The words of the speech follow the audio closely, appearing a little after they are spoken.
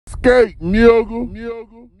skate,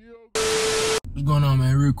 nigga. What's going on,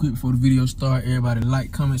 man? Real quick before the video start, everybody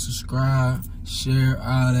like, comment, subscribe, share,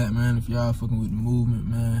 all that, man. If y'all fucking with the movement,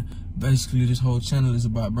 man. Basically, this whole channel is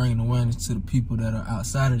about bringing awareness to the people that are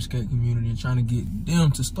outside of the skate community and trying to get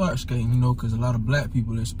them to start skating, you know, because a lot of black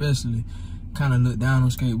people especially kind of look down on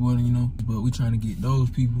skateboarding, you know, but we trying to get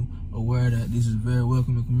those people aware that this is a very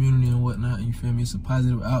welcoming community and whatnot, you feel me? It's a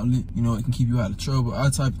positive outlet, you know, it can keep you out of trouble,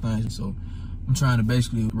 all type of things. So I'm trying to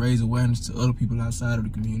basically raise awareness to other people outside of the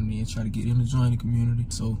community and try to get them to join the community.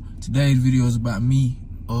 So today's video is about me.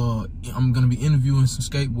 I'm gonna be interviewing some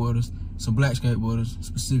skateboarders, some black skateboarders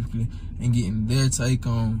specifically, and getting their take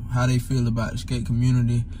on how they feel about the skate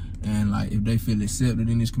community and like if they feel accepted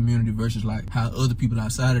in this community versus like how other people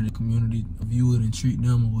outside of the community view it and treat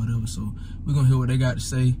them or whatever. So we're gonna hear what they got to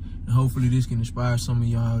say, and hopefully this can inspire some of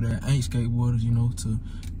y'all that ain't skateboarders, you know, to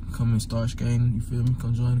come and start skating, you feel me?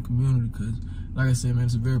 Come join the community, because like I said, man,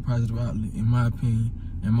 it's a very positive outlet in my opinion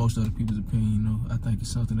and most other people's opinion, you know. I think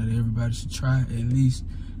it's something that everybody should try at least.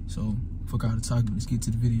 So fuck all the talking, let's get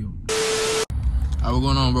to the video. Alright, what's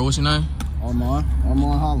going on, bro? What's your name? Armand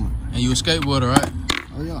Holland. And you a skateboarder, right?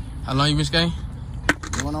 Oh yeah. How long you been skating?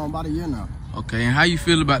 Going on about a year now. Okay, and how you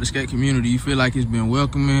feel about the skate community? You feel like it's been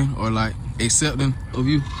welcoming or like accepting of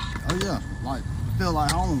you? Oh yeah, like I feel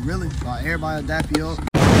like home, really. Like everybody dap you up.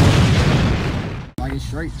 Like it's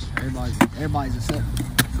straight. Everybody's accepted.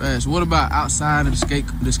 Fast. What about outside of the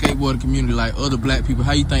skateboarding community, like other black people?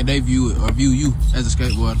 How you think they view it or view you as a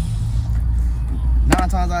skateboarder? 9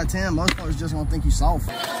 times out of 10, most folks just gonna think you soft.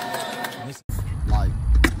 Like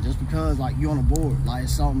just because like you on a board, like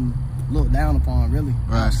it's something looked down upon, really,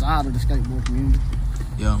 right, outside of the skateboard community.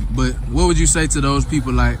 Yeah, but what would you say to those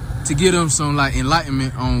people, like, to give them some like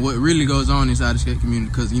enlightenment on what really goes on inside the skate community?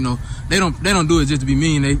 Because you know they don't do it just to be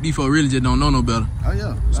mean. These folks really just don't know no better. Oh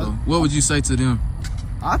yeah. So what would you say to them?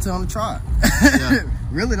 I tell them to try it. Yeah.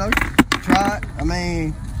 Really though, try it. I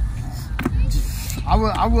mean,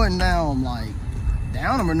 I wouldn't down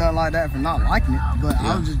them or nothing like that for not liking it, but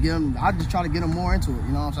yeah, I just try to get them more into it.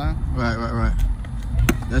 You know what I'm saying? Right.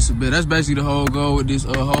 That's basically the whole goal with this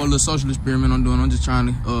whole little social experiment I'm doing. I'm just trying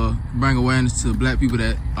to bring awareness to black people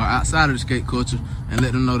that are outside of the skate culture and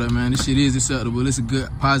let them know that, man, this shit is acceptable. It's a good,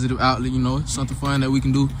 positive outlet, you know. It's something fun that we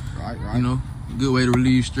can do. Right. You know, a good way to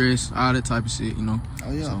relieve stress, all that type of shit, you know.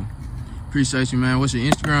 Oh yeah. So, appreciate you, man. What's your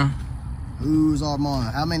Instagram? Who's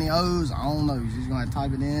Armand? How many O's? I don't know. You're just gonna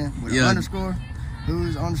type it in with an underscore.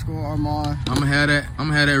 Who's _ Armand? I'm gonna have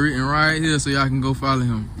that written right here so y'all can go follow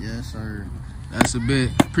him. Yes, sir. That's a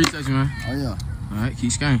bit. Appreciate you, man. Oh yeah. All right,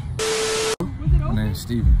 keep skating. My name's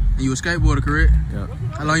Steven. And you a skateboarder, correct? Yep.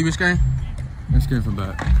 How long you been skating? I've been skating for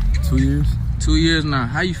about 2 years. 2 years now.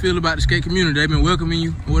 How you feel about the skate community? They been welcoming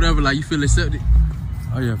you or whatever, like you feel accepted?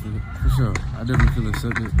 Oh yeah, for sure. I definitely feel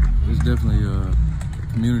accepted. It's definitely a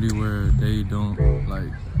community where they don't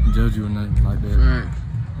like judge you or nothing like that. Right.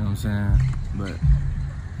 You know what I'm saying? But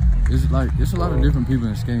it's a lot of different people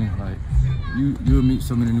in skating. Like you'll meet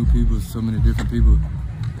so many new people, so many different people,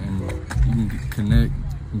 and you can connect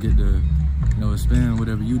and get to, you know, expand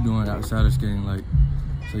whatever you're doing outside of skating. Like,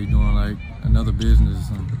 say you're doing like another business or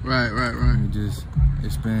something. Right. And you just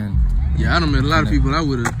expand. Yeah, I done met a lot of people I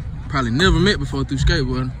would have probably never met before through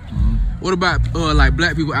skateboarding. What about like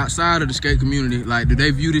black people outside of the skate community? Like, do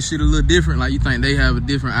they view this shit a little different? Like, you think they have a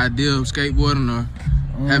different idea of skateboarding, or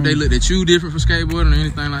have they looked at you different for skateboarding or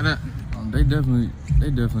anything like that? They definitely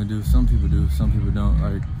do. Some people do, some people don't.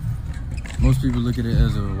 Like, most people look at it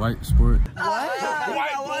as a white sport.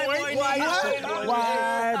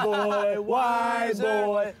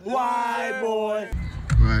 White boy.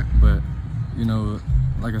 Right. But, you know,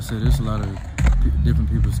 like I said, there's a lot of different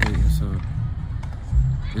people skating, so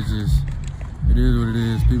it is what it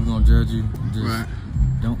is. People gonna judge you. Just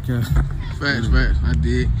don't care. Facts. I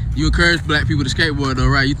did. You encourage black people to skateboard though,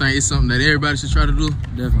 right? You think it's something that everybody should try to do?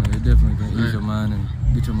 Definitely. It definitely can ease your mind and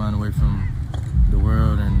get your mind away from the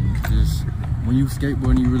world, and just when you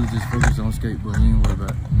skateboard, you really just focus on skateboarding. You ain't worry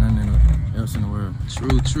about nothing else in the world.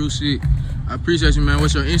 True shit. I appreciate you, man.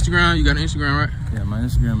 What's your Instagram? You got an Instagram, right? Yeah, my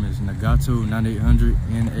Instagram is Nagato9800,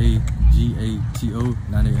 Nagato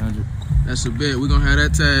 9800. That's a bet. We're gonna have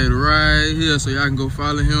that tag right here so y'all can go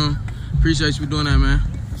follow him. Appreciate you for doing that, man.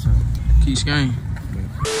 Yes, sir. Keep skating.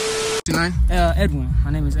 What's your name? Edwin.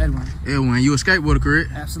 My name is Edwin. Edwin, you a skateboarder,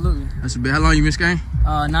 correct? Absolutely. That's a bet. How long you been skating?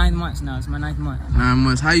 9 months now. It's my 9th month. 9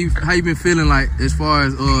 months. How you been feeling like as far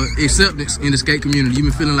as acceptance in the skate community? You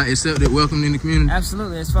been feeling like accepted, welcomed in the community?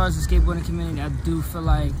 Absolutely. As far as the skateboarding community, I do feel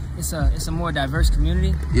like it's a more diverse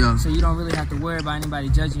community. Yeah. So you don't really have to worry about anybody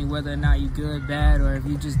judging you whether or not you're good, bad, or if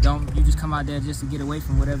you just come out there just to get away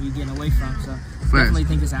from whatever you're getting away from. So definitely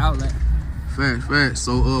think it's an outlet. Facts.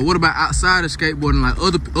 So what about outside of skateboarding, like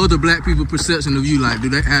other black people perception of you? Like,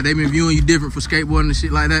 have they been viewing you different for skateboarding and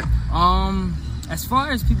shit like that? As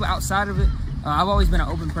far as people outside of it, I've always been an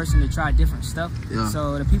open person to try different stuff. Yeah.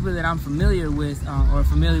 So the people that I'm familiar with or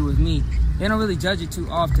familiar with me, they don't really judge it too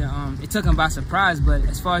often. It took them by surprise, but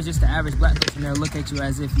as far as just the average black person, they'll look at you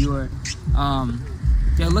as if you're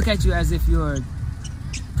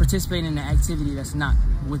participating in an activity that's not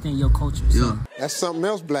within your culture. So. Yeah. That's something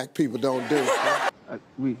else black people don't do.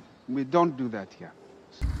 We don't do that here.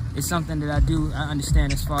 It's something that I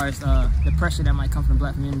understand as far as the pressure that might come from the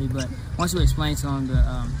black community, but once you explain to them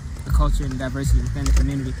the culture and the diversity within the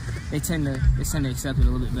community, they tend to accept it a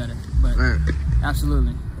little bit better. But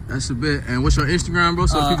absolutely. That's a bit. And what's your Instagram, bro?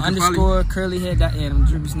 So people can follow you? _curlyhead.ed. I'm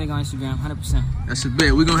Drippy's nigga on Instagram, 100%. That's a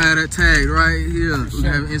bit. We're gonna have that tag right here. We're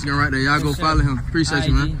gonna have Instagram right there. Y'all go follow him. Appreciate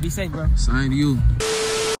you, man. Be safe, bro. Same to you.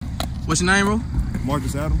 What's your name, bro?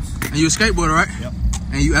 Marcus Adams. And you a skateboarder, right? Yep.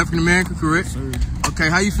 And you African American, correct? Yes, sir. Okay,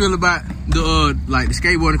 how you feel about the like the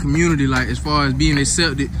skateboarding community, like as far as being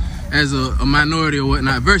accepted as a minority or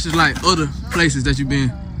whatnot, versus like other places that you've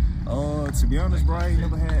been? To be honest, bro, I ain't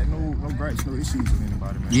never had no gripes, no issues with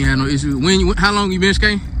anybody, man. You ain't had no issues. How long you been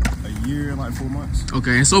skating? A year and like 4 months.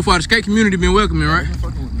 Okay, and so far the skate community been welcoming, right? They've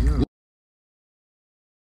been fucking with me, yeah.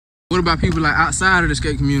 What about people like outside of the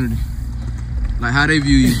skate community? Like how they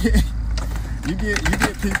view you? You get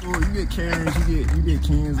people, you get Karens, you get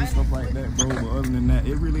Kens and stuff like that, bro. But other than that,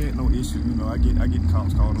 it really ain't no issue. You know, I get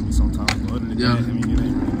cops calling on me sometimes. But other than that, I mean, it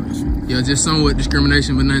ain't really no issue. Yeah, just somewhat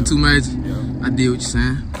discrimination, but nothing too major. Yeah. I did what you're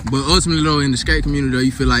saying. But ultimately, though, in the skate community, though,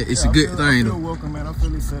 you feel like it's a good thing, I though. feel welcome, man. I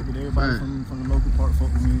feel accepted. Everybody from the local park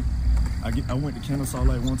fuck with me. I went to Kennesaw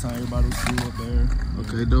like one time. Everybody was cool up there.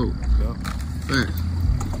 Okay, dope. Yep. Facts.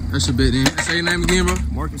 That's a bit then. Say your name again, bro.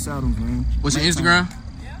 Marcus Adams, man. What's your Instagram?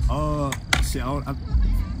 Shit,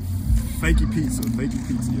 Fakey Pizza,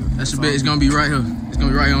 yeah. That's a bit. It's gonna be right here. It's gonna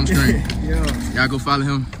be right here on the screen. Yeah. Y'all go follow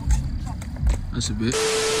him. That's a bit.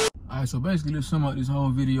 Alright, so basically let's sum up this whole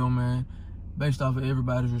video, man. Based off of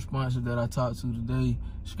everybody's responses that I talked to today,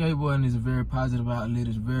 skateboarding is a very positive outlet.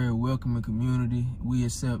 It's a very welcoming community. We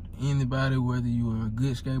accept anybody, whether you are a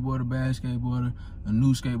good skateboarder, bad skateboarder, a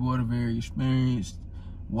new skateboarder, very experienced,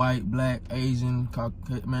 white, black, Asian,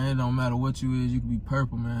 man, it don't matter what you is. You can be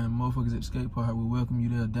purple, man. Motherfuckers at the skate park will welcome you.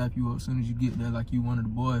 They'll dap you up as soon as you get there like you one of the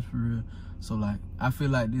boys for real. So like, I feel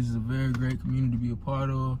like this is a very great community to be a part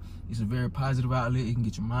of. It's a very positive outlet. It can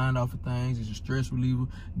get your mind off of things. It's a stress reliever,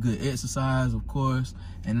 good exercise, of course.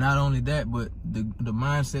 And not only that, but the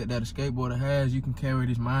mindset that a skateboarder has, you can carry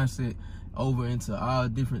this mindset over into all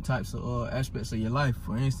different types of aspects of your life.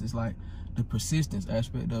 For instance, like the persistence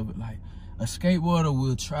aspect of it. Like, a skateboarder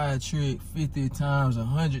will try a trick 50 times,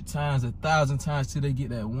 100 times, 1,000 times till they get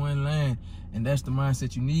that one land. And that's the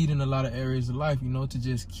mindset you need in a lot of areas of life, you know, to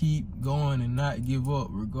just keep going and not give up,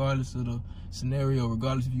 regardless of the scenario,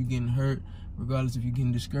 regardless if you're getting hurt, regardless if you're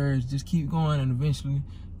getting discouraged. Just keep going, and eventually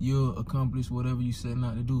you'll accomplish whatever you set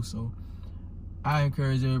out to do. So I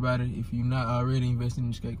encourage everybody, if you're not already invested in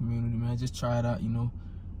the skate community, man, just try it out, you know.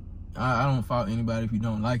 I don't fault anybody if you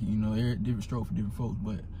don't like it, you know, different stroke for different folks,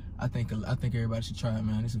 but I think everybody should try it,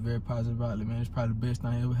 man. It's a very positive outlet, man. It's probably the best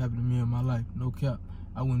thing that ever happened to me in my life. No cap.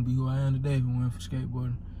 I wouldn't be who I am today if it weren't for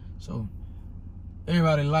skateboarding. So,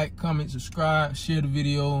 everybody like, comment, subscribe, share the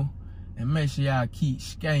video, and make sure y'all keep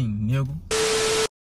skating, nigga.